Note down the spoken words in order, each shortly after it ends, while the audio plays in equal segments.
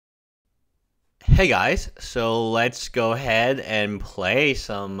Hey guys, so let's go ahead and play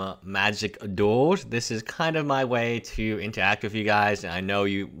some Magic Duels. This is kind of my way to interact with you guys, and I know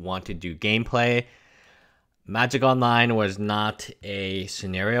you want to do gameplay. Magic Online was not a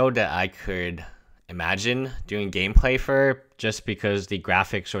scenario that I could imagine doing gameplay for, just because the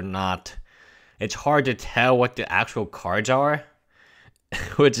graphics are not... It's hard to tell what the actual cards are,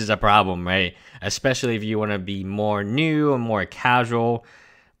 which is a problem, right? Especially if you want to be more new and more casual.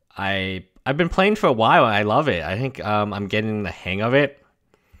 I've been playing for a while and I love it. I think I'm getting the hang of it.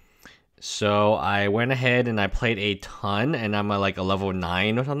 So I went ahead and I played a ton, and I'm at like a level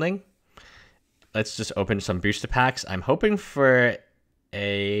 9 or something. Let's just open some booster packs. I'm hoping for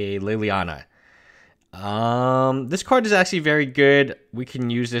a Liliana. This card is actually very good. We can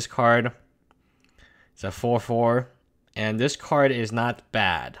use this card. It's a 4/4, and this card is not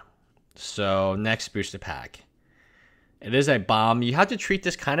bad. So next booster pack. It is a bomb. You have to treat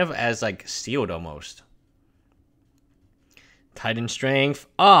this kind of as like sealed almost. Titan Strength.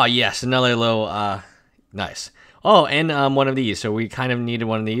 Oh, yes. Another little, nice. Oh, and one of these. So we kind of needed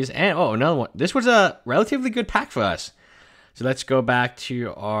one of these. And, oh, another one. This was a relatively good pack for us. So let's go back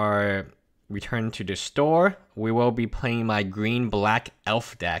to our return to the store. We will be playing my green-black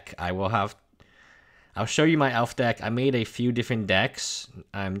elf deck. I'll show you my elf deck. I made a few different decks.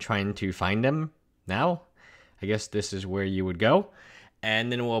 I'm trying to find them now. I guess this is where you would go.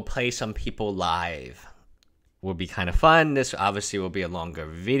 And then we'll play some people live. Will be kind of fun. This obviously will be a longer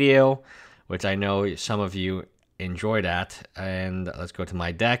video, which I know some of you enjoy that. And let's go to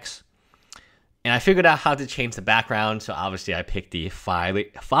my decks. And I figured out how to change the background. So obviously I picked the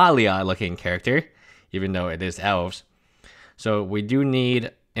Thalia looking character, even though it is Elves. So we do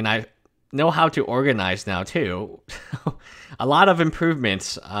need, and I know how to organize now too. A lot of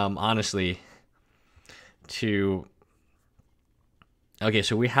improvements, honestly. Okay,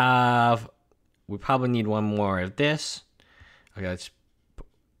 so we probably need one more of this. Okay,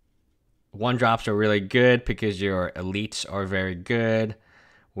 one drops are really good because your elites are very good.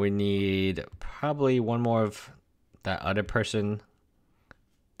 We need probably one more of that other person.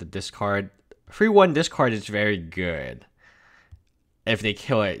 The discard. 3/1 discard is very good. If they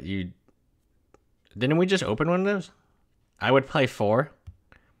kill it, didn't we just open one of those? I would play 4.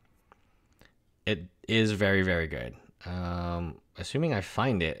 It is very, very good. Assuming I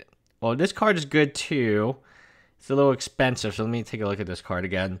find it. Well, this card is good too. It's a little expensive, so let me take a look at this card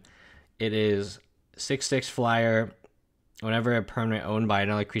again. It is 6/6 flyer. Whenever a permanent owned by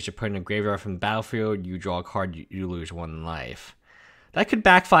another creature put in a graveyard from the battlefield, you draw a card, you lose 1 life. That could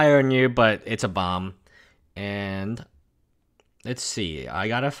backfire on you, but it's a bomb. And let's see. I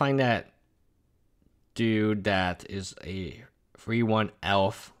gotta find that dude that is a 3/1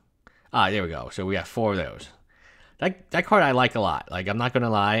 elf. Ah, there we go. So we got 4 of those. That card I like a lot. Like, I'm not going to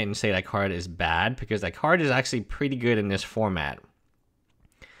lie and say that card is bad, because that card is actually pretty good in this format.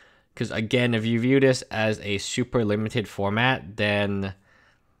 Because, again, if you view this as a super limited format, then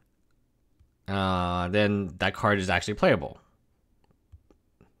that card is actually playable.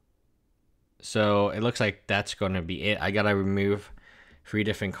 So it looks like that's going to be it. I got to remove 3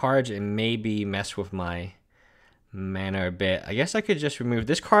 different cards and maybe mess with my mana a bit. I guess I could just remove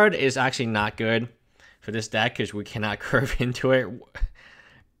this card. Is actually not good for this deck because we cannot curve into it.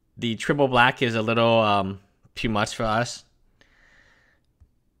 The triple black is a little too much for us.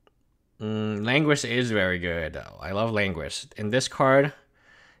 Languish is very good though. I love Languish, and this card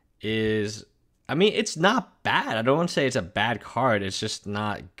is, I mean, it's not bad. I don't want to say it's a bad card. It's just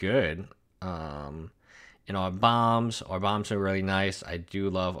not good. And our bombs are really nice. I do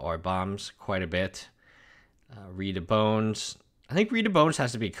love our bombs quite a bit. Read the Bones. I think Read the Bones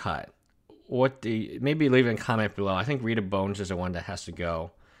has to be cut. Maybe leave a comment below. I think Read the Bones is the one that has to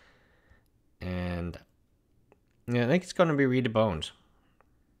go. And yeah, I think it's going to be Read the Bones.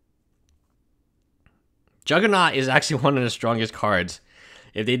 Juggernaut is actually one of the strongest cards.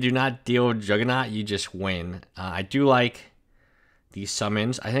 If they do not deal with Juggernaut, you just win. I do like these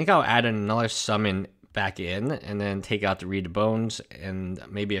summons. I think I'll add another summon back in and then take out the Read the Bones and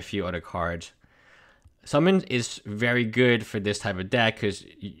maybe a few other cards. Summon is very good for this type of deck because,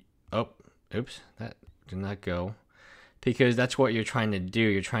 oh, oops, that did not go. Because that's what you're trying to do.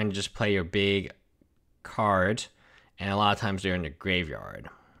 You're trying to just play your big cards, and a lot of times they're in the graveyard.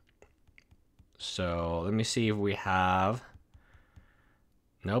 So let me see if we have.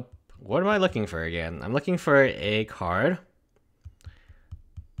 Nope. What am I looking for again? I'm looking for a card.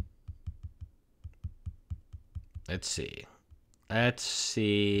 Let's see,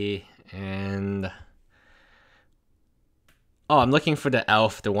 and oh, I'm looking for the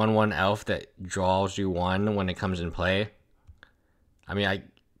elf, the 1/1 elf that draws you 1 when it comes in play. I mean, I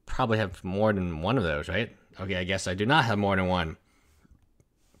probably have more than one of those, right? Okay, I guess I do not have more than one.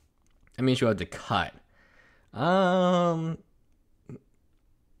 That means you have to cut. I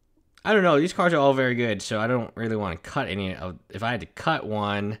don't know. These cards are all very good, so I don't really want to cut any of. If I had to cut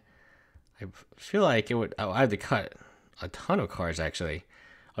one, I feel like it would. Oh, I have to cut a ton of cards actually.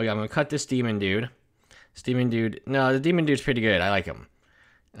 Okay, I'm gonna cut this demon dude. This demon dude. No, the demon dude's pretty good. I like him.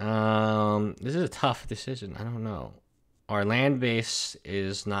 This is a tough decision. I don't know. Our land base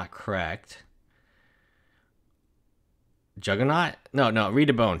is not correct. Juggernaut? No, Read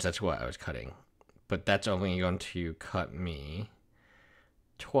the Bones. That's what I was cutting. But that's only going to cut me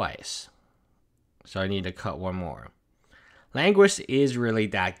twice. So I need to cut one more. Languis is really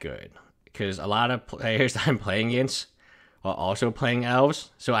that good, because a lot of players I'm playing against are also playing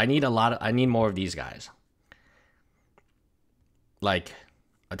elves. So I need more of these guys. Like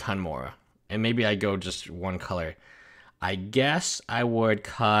a ton more. And maybe I go just one color. I guess I would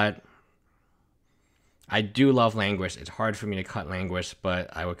cut. I do love Languis. It's hard for me to cut Languis, but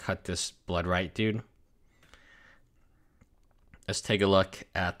I would cut this Bloodright dude. Let's take a look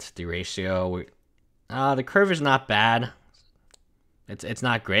at the ratio. The curve is not bad. It's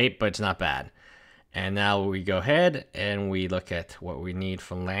not great, but it's not bad. And now we go ahead and we look at what we need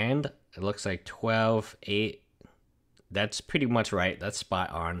for land. It looks like 12, 8. That's pretty much right. That's spot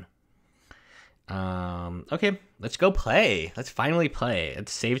on. Okay, let's go play. Let's finally play.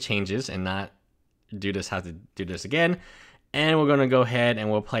 Let's save changes and not have to do this again. And we're gonna go ahead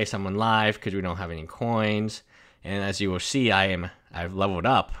and we'll play someone live because we don't have any coins. And as you will see, I've leveled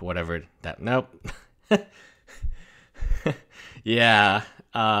up whatever that. Nope. Yeah.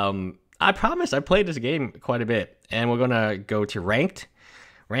 I promise I played this game quite a bit, and we're gonna go to ranked.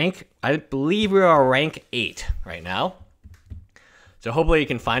 I believe we are rank 8 right now. So hopefully you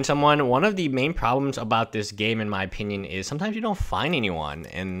can find someone. One of the main problems about this game, in my opinion, is sometimes you don't find anyone,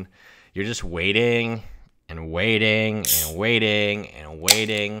 and you're just waiting and waiting and waiting and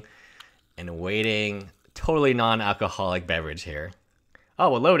waiting and waiting. Totally non-alcoholic beverage here.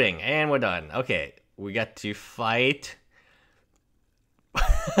 Oh, we're loading, and we're done. Okay, we got to fight.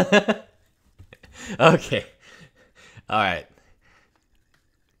 Okay. All right.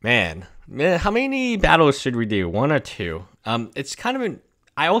 Man, how many battles should we do? 1 or 2? It's kind of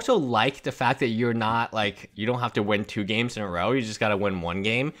I also like the fact that you're not you don't have to win 2 games in a row. You just got to win 1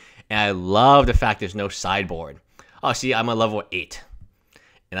 game. And I love the fact there's no sideboard. Oh, see, I'm a level 8.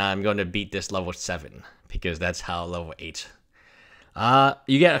 And I'm going to beat this level 7 because that's how level 8.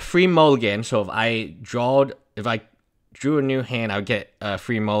 You get a free mulligan. So if I drew a new hand, I would get a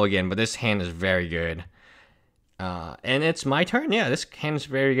free mulligan, but this hand is very good. And it's my turn. Yeah, this hand is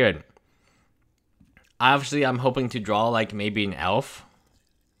very good. Obviously, I'm hoping to draw maybe an elf.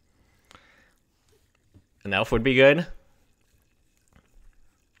 An elf would be good.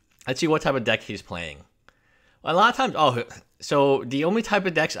 Let's see what type of deck he's playing. A lot of times, so the only type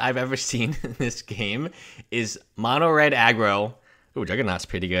of decks I've ever seen in this game is mono red aggro. Ooh, Juggernaut's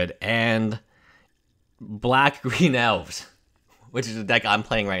pretty good. And black-green elves, which is the deck I'm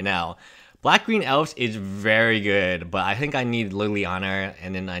playing right now. Black-green elves is very good, but I think I need Liliana,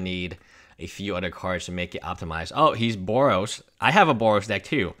 and then I need a few other cards to make it optimized. Oh, he's Boros. I have a Boros deck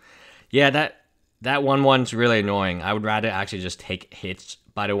too. Yeah, that 1/1's really annoying. I would rather actually just take hits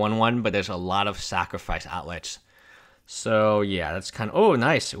by the 1/1, but there's a lot of sacrifice outlets. So yeah, that's kind of... Oh,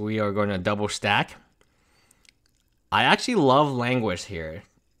 nice. We are going to double stack. I actually love Languis here.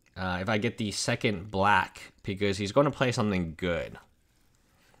 If I get the second black, because he's going to play something good.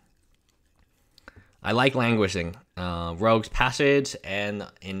 I like Languishing. Rogue's Passage and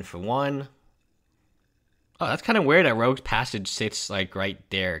in for 1. Oh, that's kind of weird that Rogue's Passage sits right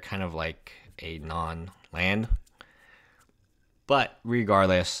there, kind of like a non-land. But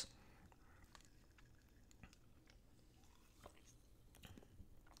regardless.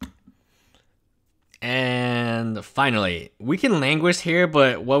 And finally, we can Languish here,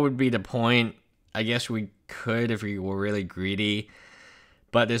 but what would be the point? I guess we could if we were really greedy,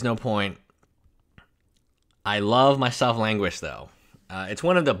 but there's no point. I love myself Languish, though. It's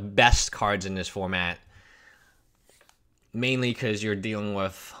one of the best cards in this format, mainly because you're dealing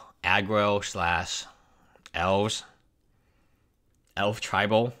with aggro / elves. Elf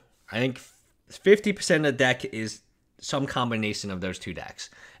tribal. I think 50% of the deck is some combination of those 2 decks.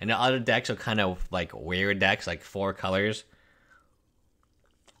 And the other decks are kind of weird decks, 4 colors.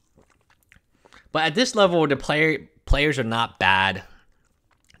 But at this level, the players are not bad.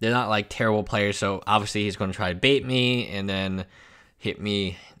 They're not terrible players, so obviously he's going to try to bait me and then hit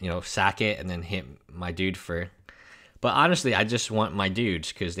me, sack it and then hit my dude for... But honestly, I just want my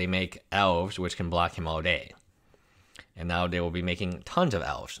dudes because they make elves, which can block him all day. And now they will be making tons of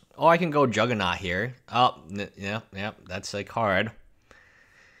elves. Or I can go Juggernaut here. Oh, yeah, that's a card.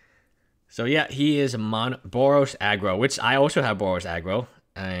 So yeah, he is Boros aggro, which I also have Boros aggro.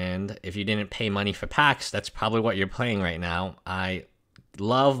 And if you didn't pay money for packs, that's probably what you're playing right now. I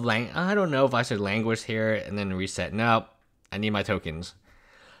love I don't know if I should languish here and then reset. No, I need my tokens.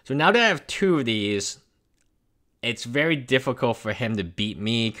 So now that I have 2 of these, it's very difficult for him to beat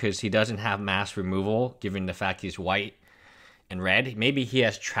me because he doesn't have mass removal, given the fact he's white and red. Maybe he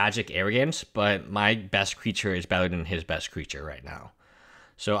has tragic arrogance, but my best creature is better than his best creature right now.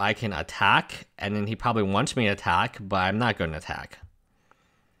 So I can attack, and then he probably wants me to attack, but I'm not going to attack.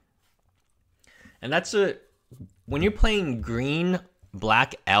 And that's when you're playing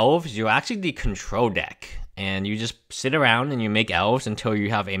green-black elves, you're actually the control deck. And you just sit around and you make elves until you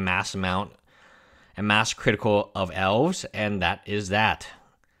have a mass critical of elves, and that is that.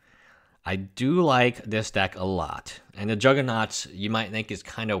 I do like this deck a lot. And the Juggernauts, you might think is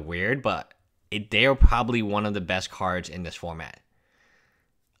kind of weird, but they are probably one of the best cards in this format.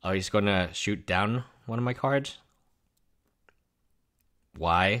 Oh, he's going to shoot down one of my cards?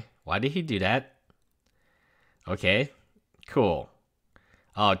 Why? Why did he do that? Okay, cool.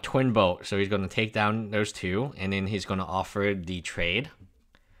 Oh, Twin Boat. So he's going to take down those 2, and then he's going to offer the trade.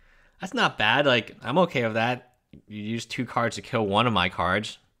 That's not bad. Like, I'm okay with that. You use 2 cards to kill one of my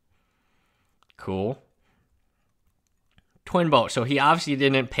cards. Cool. Twin Boat. So he obviously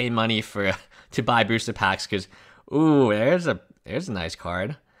didn't pay money to buy booster packs because, ooh, there's a nice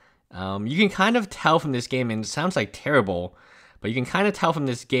card. You can kind of tell from this game, and it sounds like terrible, but you can kind of tell from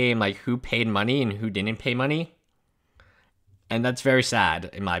this game like who paid money and who didn't pay money. And that's very sad,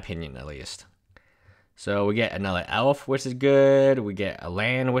 in my opinion, at least. So we get another elf, which is good. We get a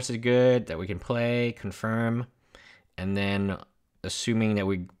land, which is good, that we can play, confirm. And then, assuming that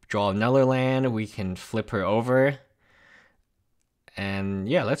we draw another land, we can flip her over. And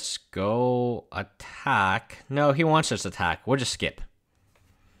yeah, let's go attack. No, he wants us to attack. We'll just skip.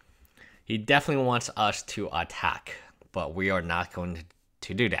 He definitely wants us to attack, but we are not going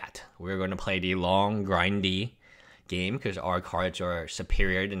to do that. We're going to play the long, grindy game because our cards are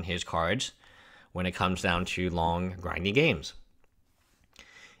superior than his cards when it comes down to long, grindy games.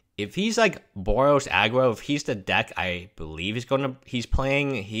 If he's like Boros aggro, if he's the deck I believe he's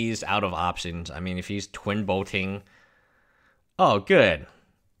playing, he's out of options. I mean, if he's twin bolting, oh, good.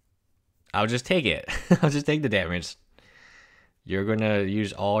 I'll just take it. I'll just take the damage. You're going to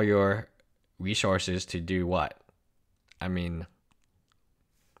use all your resources to do what? I mean,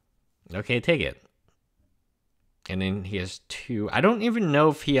 okay, take it. And then he has 2. I don't even know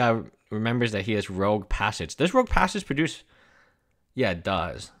if he remembers that he has Rogue Passage. Does Rogue Passage produce? Yeah, it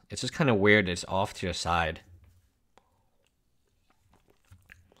does. It's just kind of weird. It's off to the side.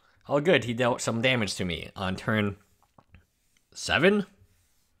 Oh, good. He dealt some damage to me on turn 7.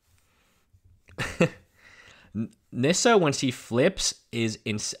 Nissa, when she flips, is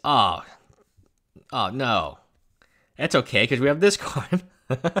in. Oh, no. That's okay, because we have this card.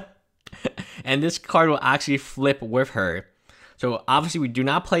 And this card will actually flip with her. So, obviously, we do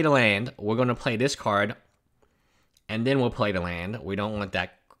not play the land. We're going to play this card. And then we'll play the land. We don't want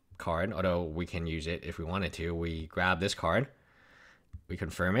that card, although we can use it if we wanted to. We grab this card. We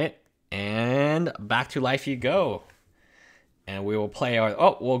confirm it. And back to life you go. And we will play our...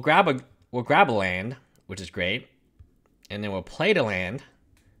 Oh, we'll grab a land, which is great. And then we'll play the land.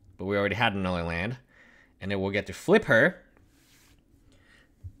 But we already had another land. And then we'll get to flip her.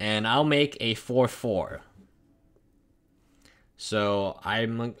 And I'll make a 4/4. So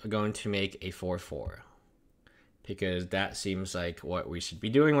I'm going to make a 4/4. Because that seems like what we should be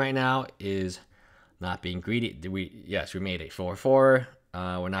doing right now is not being greedy. Yes, we made a 4/4.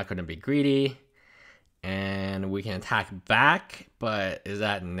 We're not going to be greedy. And we can attack back, but is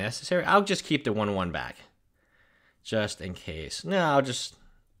that necessary? I'll just keep the 1/1 back. Just in case. No, I'll just...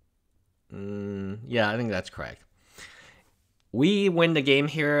 yeah, I think that's correct. We win the game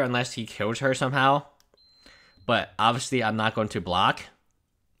here unless he kills her somehow. But obviously I'm not going to block.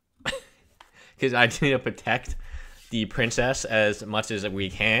 Because I need to protect the princess as much as we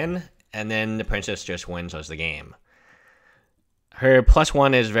can. And then the princess just wins us the game. Her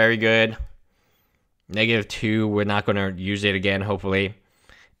 +1 is very good. -2, we're not going to use it again, hopefully.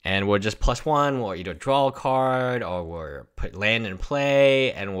 And we're just +1. We'll either draw a card or we'll put land in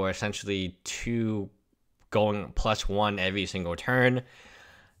play. And we're essentially going +1 every single turn.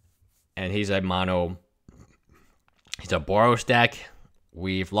 And he's a mono. He's a Boros deck.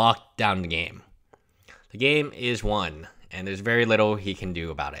 We've locked down the game. The game is won. And there's very little he can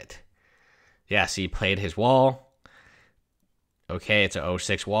do about it. Yes, he played his wall. Okay, it's an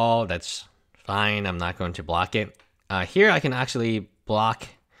 06 wall. That's fine. I'm not going to block it. Here I can actually block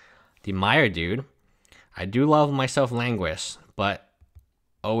the Meyer dude. I do love myself Languis, but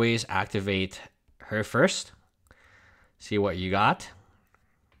always activate her first. See what you got.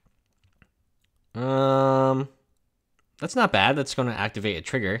 That's not bad. That's going to activate a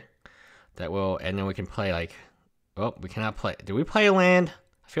trigger that will, and then we can play like, oh, we cannot play. Did we play a land?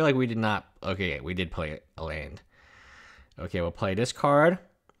 I feel like we did not. Okay, we did play a land. Okay, we'll play this card.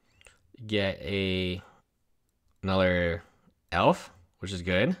 Get another elf, which is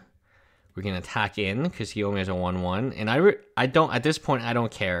good. We can attack in because he only has a 1/1, and I don't at this point. I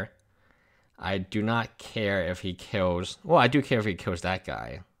don't care. I do not care if he kills. Well, I do care if he kills that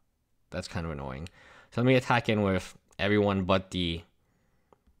guy. That's kind of annoying. So let me attack in with everyone but the.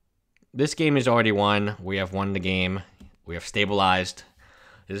 This game is already won. We have won the game. We have stabilized.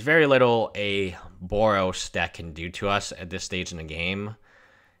 There's very little a Boros deck can do to us at this stage in the game.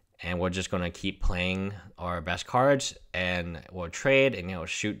 And we're just going to keep playing our best cards. And we'll trade and he'll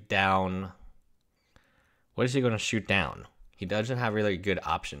shoot down. What is he going to shoot down? He doesn't have really good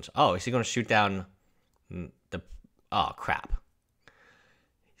options. Oh, is he going to shoot down the... Oh, crap.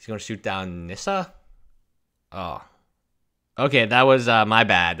 He's going to shoot down Nissa? Oh. Okay, that was my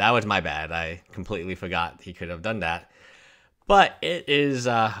bad. That was my bad. I completely forgot he could have done that. But it is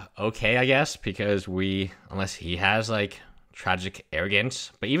okay, I guess, because unless he has, like, tragic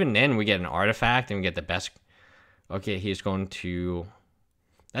arrogance. But even then, we get an artifact and we get the best. Okay, he's going to.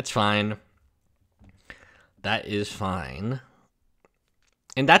 That's fine. That is fine.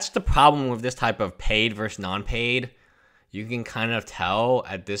 And that's the problem with this type of paid versus non-paid. You can kind of tell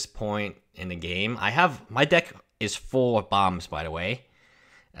at this point in the game. My deck is full of bombs, by the way,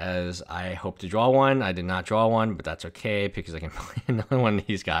 as I hope to draw one. I did not draw one, but that's okay because I can play another one of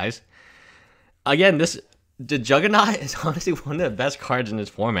these guys. Again, the Juggernaut is honestly one of the best cards in this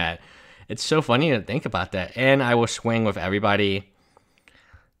format. It's so funny to think about that. And I will swing with everybody.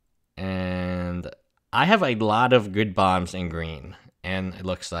 And I have a lot of good bombs in green. And it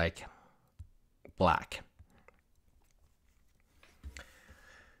looks like black.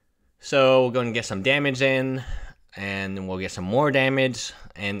 So we're going to get some damage in. And then we'll get some more damage.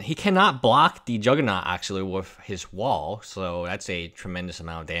 And he cannot block the Juggernaut, actually, with his wall. So that's a tremendous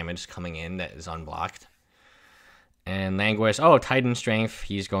amount of damage coming in that is unblocked. And Languis, oh, Titan Strength.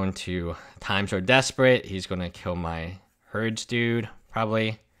 He's going to, times are desperate. He's going to kill my Herds dude,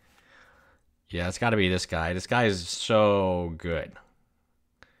 probably. Yeah, it's got to be this guy. This guy is so good.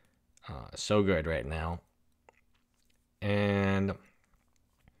 So good right now. And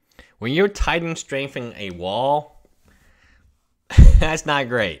when you're Titan Strengthening a wall, that's not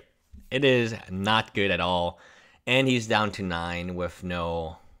great. It is not good at all. And he's down to 9 with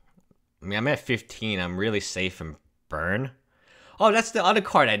no... I mean, I'm at 15. I'm really safe from burn. Oh, that's the other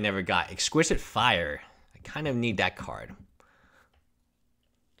card I never got. Exquisite Fire. I kind of need that card.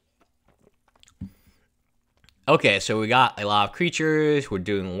 Okay, so we got a lot of creatures. We're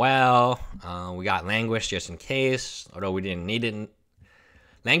doing well. We got Languis just in case, although we didn't need it.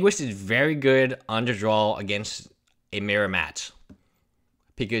 Languis is very good underdraw against a mirror match.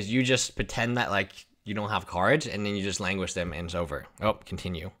 Because you just pretend that like you don't have cards, and then you just Languis them and it's over. Oh,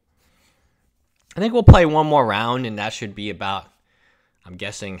 continue. I think we'll play one more round, and that should be about, I'm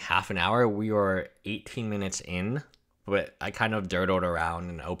guessing, half an hour. We were 18 minutes in, but I kind of dirtled around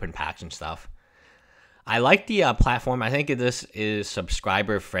and open packs and stuff. I like the platform. I think this is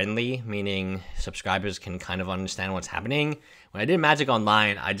subscriber friendly, meaning subscribers can kind of understand what's happening. When I did Magic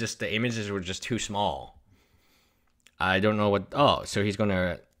Online, the images were just too small. I don't know what... Oh, so he's going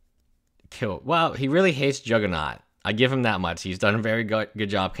to kill... Well, he really hates Juggernaut. I give him that much. He's done a very good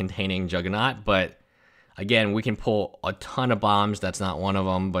job containing Juggernaut, but again, we can pull a ton of bombs. That's not one of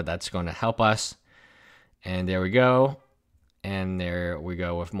them, but that's going to help us. And there we go. And there we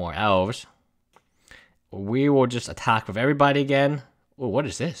go with more elves. We will just attack with everybody again. Oh, what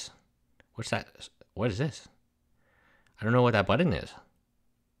is this? What's that? What is this? I don't know what that button is.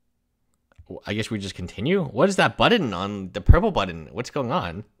 I guess we just continue. What is that button on the purple button? What's going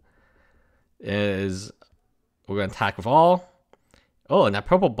on? We're going to attack with all. Oh, and that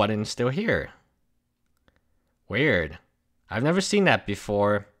purple button is still here. Weird. I've never seen that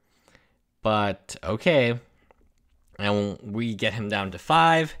before. But, okay. And we get him down to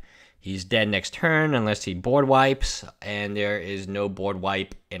 5. He's dead next turn unless he board wipes. And there is no board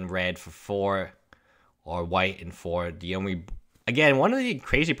wipe in red for 4. Or white in 4. The only... Again, one of the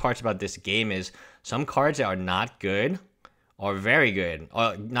crazy parts about this game is some cards that are not good or very good,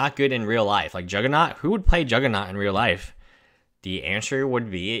 or not good in real life. Like Juggernaut, who would play Juggernaut in real life? The answer would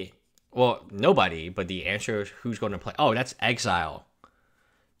be, well, nobody, but the answer is who's going to play. Oh, that's Exile.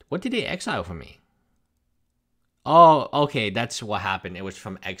 What did they exile from me? Oh, okay, that's what happened. It was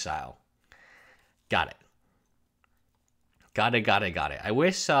from exile. Got it. Got it, got it, got it. I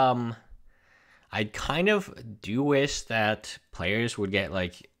wish, I kind of do wish that players would get,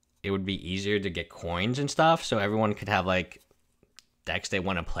 like, it would be easier to get coins and stuff, so everyone could have, like, decks they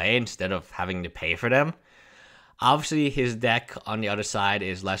want to play instead of having to pay for them. Obviously, his deck on the other side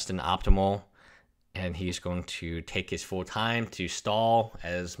is less than optimal, and he's going to take his full time to stall,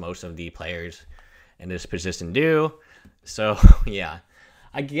 as most of the players in this position do. So, yeah.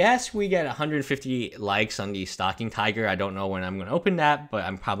 I guess we get 150 likes on the Stalking Tiger. I don't know when I'm going to open that, but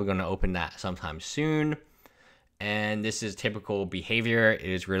I'm probably going to open that sometime soon. And this is typical behavior. It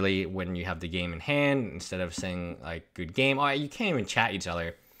is really when you have the game in hand, instead of saying, like, good game. Oh, you can't even chat each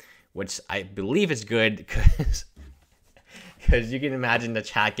other, which I believe is good, because you can imagine the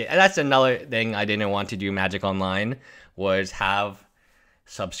chat get... And that's another thing I didn't want to do Magic Online, was have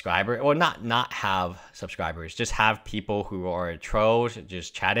subscriber, or not have subscribers, just have people who are trolls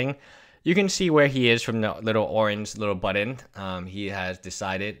just chatting. You can see where he is from the little orange little button. He has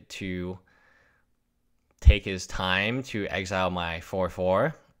decided to take his time to exile my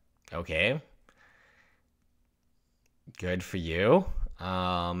 4/4. Okay, good for you.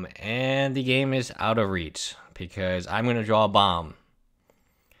 And the game is out of reach because I'm gonna draw a bomb.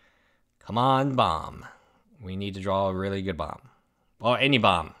 Come on, bomb. We need to draw a really good bomb. Or any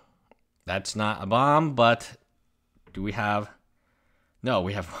bomb. That's not a bomb, but do we have... No,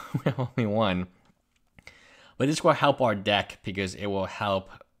 we have only one. But this will help our deck because it will help.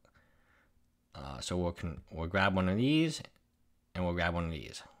 So we'll grab one of these, and we'll grab one of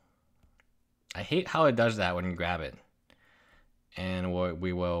these. I hate how it does that when you grab it. And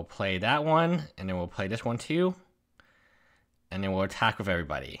we will play that one, and then we'll play this one too. And then we'll attack with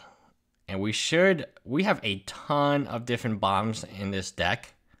everybody. And we have a ton of different bombs in this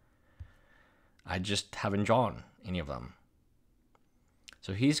deck. I just haven't drawn any of them.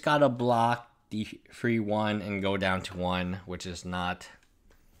 So he's got to block the free 1 and go down to 1, which is not...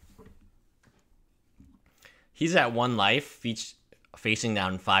 He's at 1 life, facing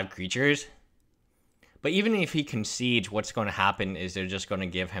down 5 creatures. But even if he concedes, what's going to happen is they're just going to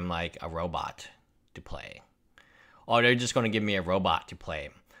give him, like, a robot to play. Or they're just going to give me a robot to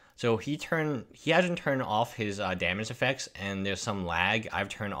play. So he hasn't turned off his damage effects, and there's some lag. I've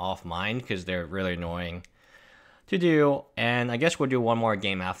turned off mine because they're really annoying to do. And I guess we'll do one more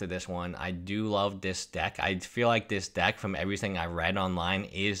game after this one. I do love this deck. I feel like this deck, from everything I read online,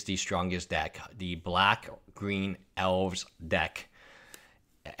 is the strongest deck. The black-green Elves deck.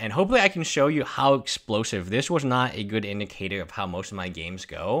 And hopefully I can show you how explosive. This was not a good indicator of how most of my games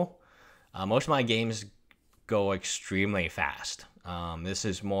go. Most of my games go extremely fast. This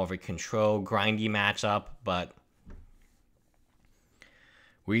is more of a control, grindy matchup, but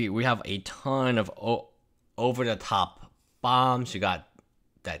we have a ton of over-the-top bombs. You got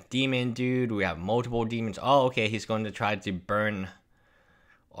that demon dude. We have multiple demons. Oh, okay, he's going to try to burn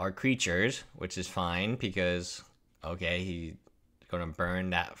our creatures, which is fine because, okay, he's going to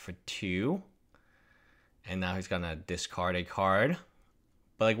burn that for 2. And now he's going to discard a card.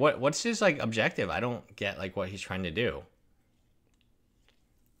 But, like, what's his, like, objective? I don't get, like, what he's trying to do.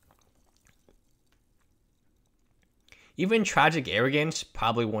 Even Tragic Arrogance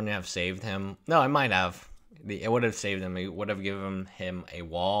probably wouldn't have saved him. No, it might have. It would have saved him. It would have given him a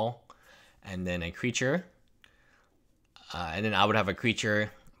wall and then a creature. And then I would have a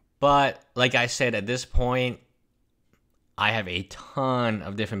creature. But, like I said, at this point, I have a ton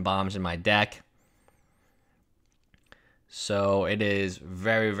of different bombs in my deck. So it is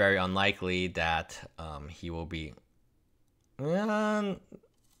very, very unlikely that he will be... I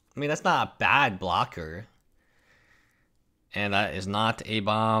mean, that's not a bad blocker. And that is not a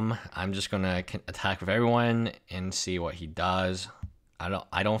bomb. I'm just going to attack with everyone and see what he does.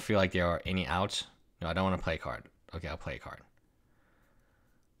 I don't feel like there are any outs. No, I don't want to play a card. Okay, I'll play a card.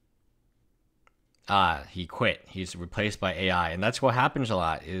 He quit. He's replaced by AI. And that's what happens a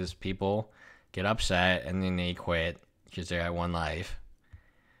lot, is people get upset and then they quit because they're at 1 life.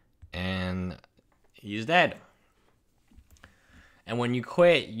 And he's dead. And when you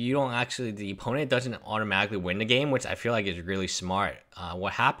quit, you don't actually, the opponent doesn't automatically win the game, which I feel like is really smart.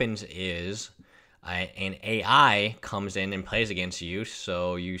 What happens is an AI comes in and plays against you,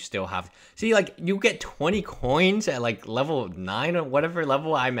 so you still have, see, like, you get 20 coins at, like, level 9 or whatever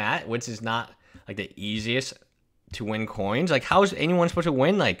level I'm at, which is not, like, the easiest to win coins. Like, how is anyone supposed to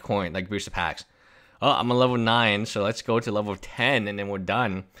win, like, booster packs? Oh, I'm a level 9, so let's go to level 10, and then we're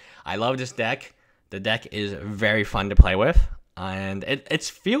done. I love this deck. The deck is very fun to play with. And it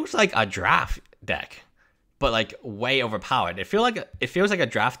feels like a draft deck, but, like, way overpowered. It feels like a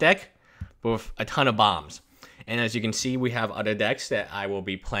draft deck, but with a ton of bombs. And as you can see, we have other decks that I will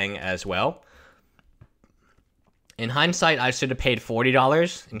be playing as well. In hindsight, I should have paid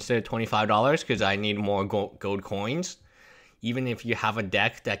 $40 instead of $25 because I need more gold coins. Even if you have a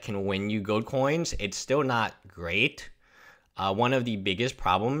deck that can win you gold coins, it's still not great. One of the biggest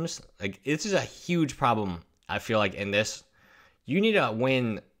problems, like this is a huge problem, I feel like in this, you need to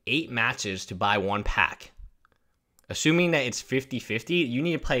win 8 matches to buy 1 pack. Assuming that it's 50-50, you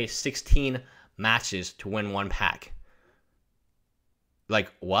need to play 16 matches to win 1 pack.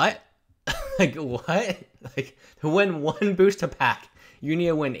 Like, what? Like, what? Like, to win 1 booster pack, you need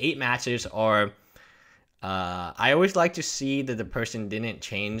to win 8 matches, or... I always like to see that the person didn't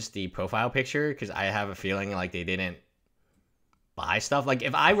change the profile picture, because I have a feeling like they didn't buy stuff. Like,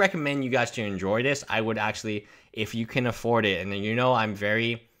 if I recommend you guys to enjoy this, I would actually, if you can afford it, and then you know I'm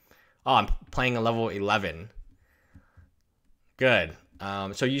very... Oh, I'm playing a level 11. Good.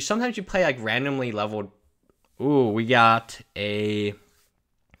 So sometimes you play like randomly leveled. Ooh, we got a...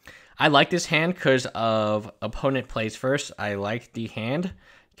 I like this hand because of opponent plays first. I like the hand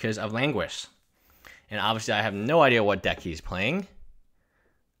because of Languish. And obviously I have no idea what deck he's playing.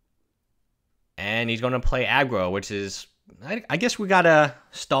 And he's going to play aggro, which is... I guess we got to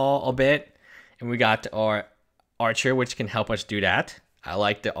stall a bit. And we got our Archer, which can help us do that. I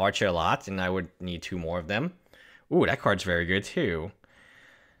like the Archer a lot, and I would need 2 more of them. Ooh, that card's very good too.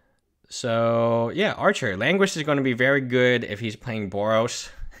 So, yeah, Archer. Languish is going to be very good if he's playing Boros.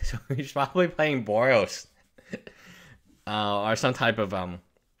 So he's probably playing Boros. Or some type of...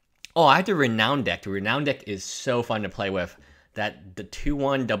 Oh, I have the Renown deck. The Renown deck is so fun to play with. The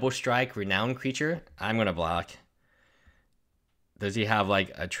 2/1 double strike Renown creature. I'm going to block. Does he have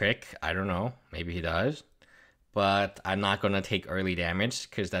like a trick? I don't know. Maybe he does. But I'm not going to take early damage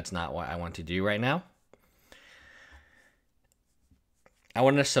because that's not what I want to do right now. I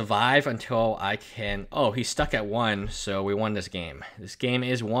want to survive until I can... Oh, he's stuck at 1, so we won this game. This game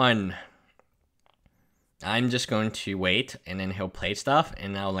is won. I'm just going to wait, and then he'll play stuff,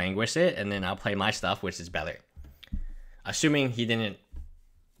 and I'll languish it, and then I'll play my stuff, which is better. Assuming he didn't...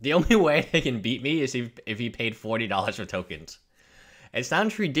 The only way he can beat me is if he paid $40 for tokens. It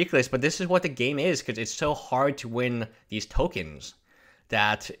sounds ridiculous, but this is what the game is, because it's so hard to win these tokens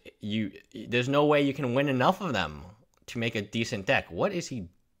that there's no way you can win enough of them to make a decent deck. What is he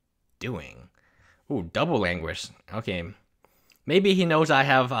doing? Ooh, double Languish. Okay. Maybe he knows I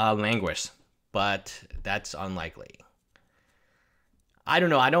have Languish, but that's unlikely. I don't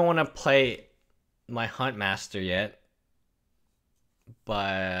know. I don't want to play my Hunt Master yet,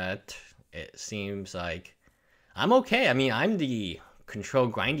 but it seems like I'm okay. I mean, I'm the control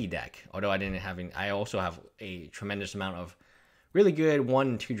grindy deck, although I also have a tremendous amount of really good 1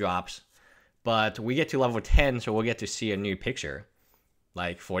 and 2 drops. But we get to level 10, so we'll get to see a new picture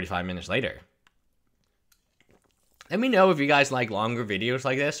like 45 minutes later. Let me know if you guys like longer videos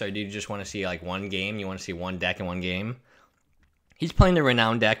like this, or do you just want to see like 1 game? You want to see 1 deck in 1 game? He's playing the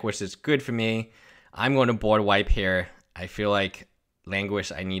Renown deck, which is good for me. I'm going to board wipe here. I feel like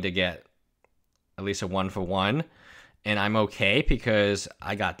Languish, I need to get at least a 1-for-1. And I'm okay because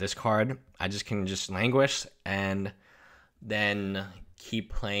I got this card. I can Languish and then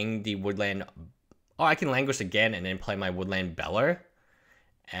keep playing the Woodland. Oh, I can Languish again and then play my Woodland Beller.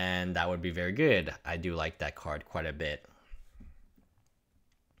 And that would be very good. I do like that card quite a bit.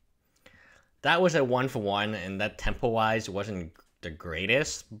 That was a 1-for-1, and that tempo-wise wasn't the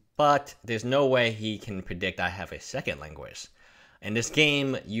greatest. But there's no way he can predict I have a second Languish. In this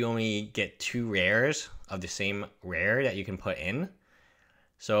game, you only get 2 rares of the same rare that you can put in.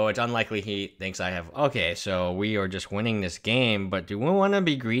 So it's unlikely he thinks I have... Okay, so we are just winning this game, but do we want to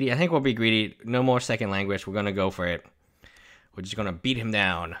be greedy? I think we'll be greedy. No more second Languish. We're going to go for it. We're just going to beat him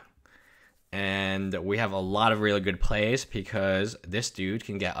down. And we have a lot of really good plays because this dude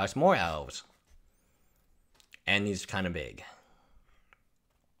can get us more elves. And he's kind of big.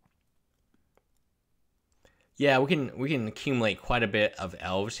 Yeah, we can accumulate quite a bit of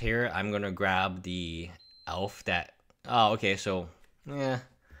elves here. I'm going to grab the elf that... Oh, okay, so... Yeah,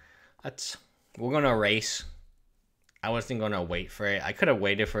 we're going to erase. I wasn't going to wait for it. I could have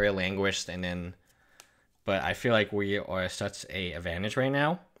waited for it, languished, and then... But I feel like we are at such a advantage right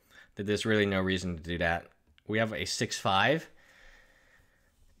now that there's really no reason to do that. We have a 6/5.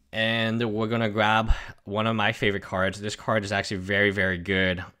 And we're going to grab one of my favorite cards. This card is actually very, very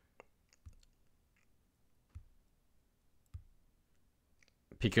good.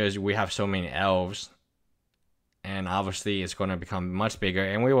 Because we have so many elves. And obviously it's going to become much bigger.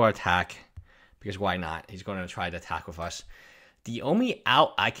 And we will attack. Because why not? He's going to try to attack with us. The only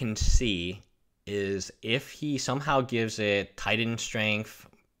out I can see is if he somehow gives it Titan Strength.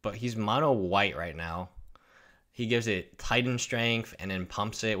 But he's mono white right now. he gives it Titan Strength and then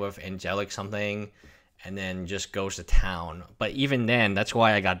pumps it with Angelic something and then just goes to town. But even then, that's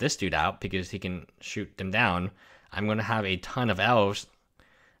why I got this dude out, because he can shoot them down. I'm going to have a ton of Elves.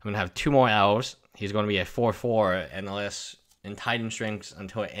 I'm going to have 2 more Elves. He's going to be a 4/4 unless in Titan Strength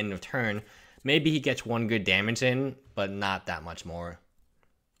until the end of turn. Maybe he gets 1 good damage in, but not that much more.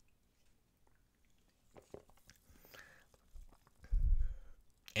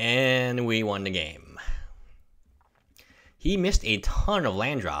 And we won the game. He missed a ton of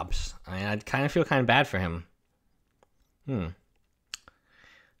land drops. I kind of feel kind of bad for him.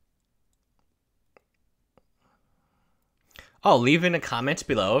 Oh, leave in the comments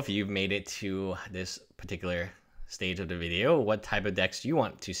below if you've made it to this particular stage of the video. What type of decks do you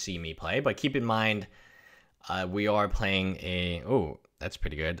want to see me play? But keep in mind, we are playing a... Oh, that's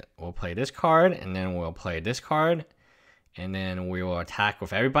pretty good. We'll play this card, and then we'll play this card. And then we will attack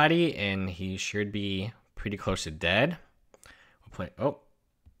with everybody, and he should be pretty close to dead.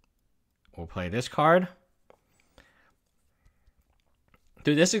 We'll play this card.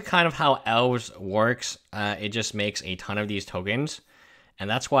 Dude, this is kind of how Elves works. It just makes a ton of these tokens, and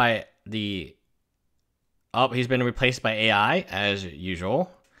that's why the... Oh, he's been replaced by AI, as usual.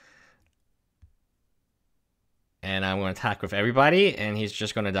 And I'm going to attack with everybody, and he's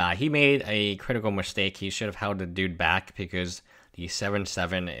just going to die. He made a critical mistake. He should have held the dude back, because the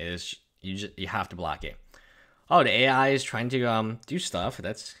 7/7 is... You have to block it. Oh, the AI is trying to do stuff.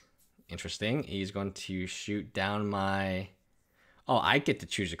 That's interesting. He's going to shoot down my... Oh, I get to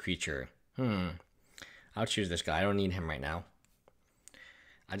choose a creature. I'll choose this guy. I don't need him right now.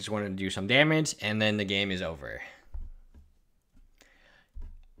 I just wanted to do some damage, and then the game is over.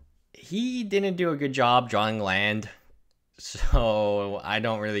 He didn't do a good job drawing land, so I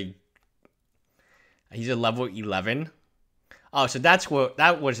don't really... He's a level 11. Oh, so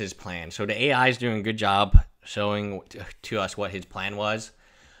that was his plan. So the AI is doing a good job showing to us what his plan was.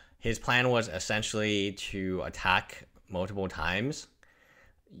 His plan was essentially to attack multiple times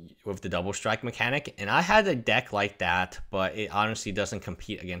with the double strike mechanic, and I had a deck like that, but it honestly doesn't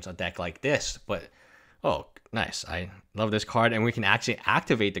compete against a deck like this. But oh, nice. I love this card, and we can actually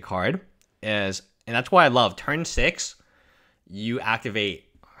activate the card and that's why I love turn 6. You activate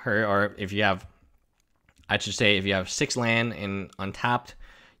her, or if you have, I should say, if you have 6 land and untapped,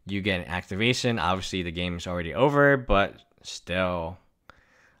 you get an activation. Obviously, the game is already over, but still,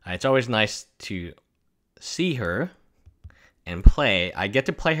 it's always nice to see her and play. I get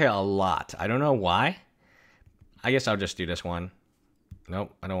to play her a lot. I don't know why. I guess I'll just do this one.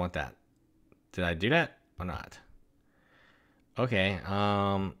 Nope, I don't want that. Did I do that or not? Okay,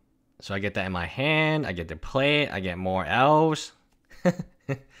 so I get that in my hand. I get to play it. I get more Elves.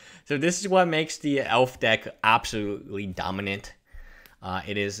 So this is what makes the Elf deck absolutely dominant.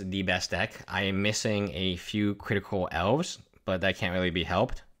 It is the best deck. I am missing a few critical Elves, but that can't really be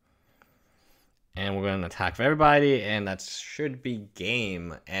helped. And we're going to attack for everybody, and that should be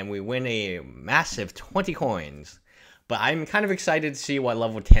game. And we win a massive 20 coins. But I'm kind of excited to see what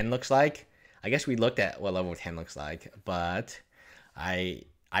level 10 looks like. I guess we looked at what level 10 looks like, but I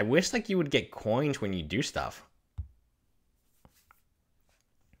wish like you would get coins when you do stuff.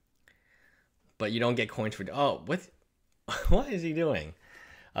 But you don't get coins for... Oh, what is he doing?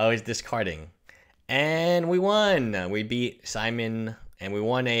 Oh, he's discarding. And we won. We beat Simon, and we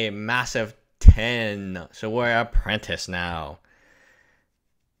won a massive 10. So we're apprentice now.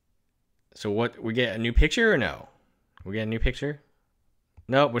 So what, we get a new picture or no? We get a new picture?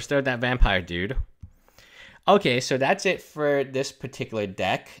 Nope, we're still that vampire dude. Okay, so that's it for this particular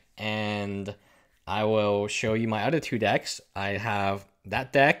deck, and I will show you my other 2 decks. I have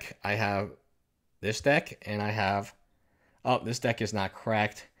that deck, I have this deck, and I have... Oh, this deck is not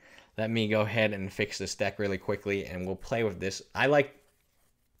correct. Let me go ahead and fix this deck really quickly, and we'll play with this.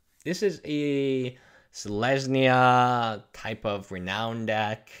 This is a Selesnya type of renowned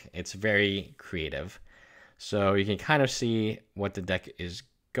deck. It's very creative. So you can kind of see what the deck is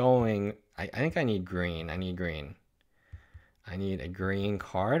going. I think I need green. I need a green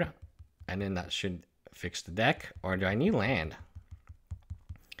card, and then that should fix the deck. Or do I need land?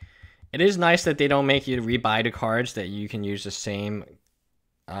 It is nice that they don't make you rebuy the cards, that you can use the same,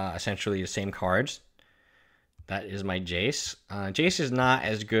 essentially the same cards. That is my Jace. Jace is not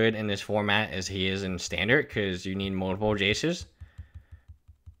as good in this format as he is in Standard, because you need multiple Jaces.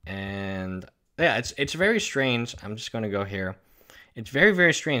 And yeah, it's very strange. I'm just going to go here. It's very,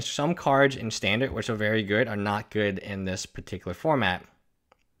 very strange. Some cards in Standard, which are very good, are not good in this particular format.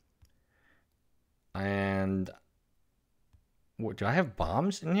 And... do I have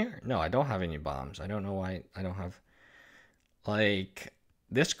bombs in here? No, I don't have any bombs. I don't know why I don't have... Like,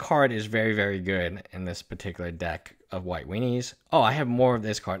 this card is very, very good in this particular deck of white weenies. Oh, I have more of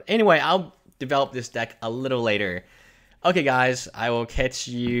this card. Anyway, I'll develop this deck a little later. Okay, guys, I will catch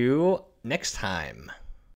you next time.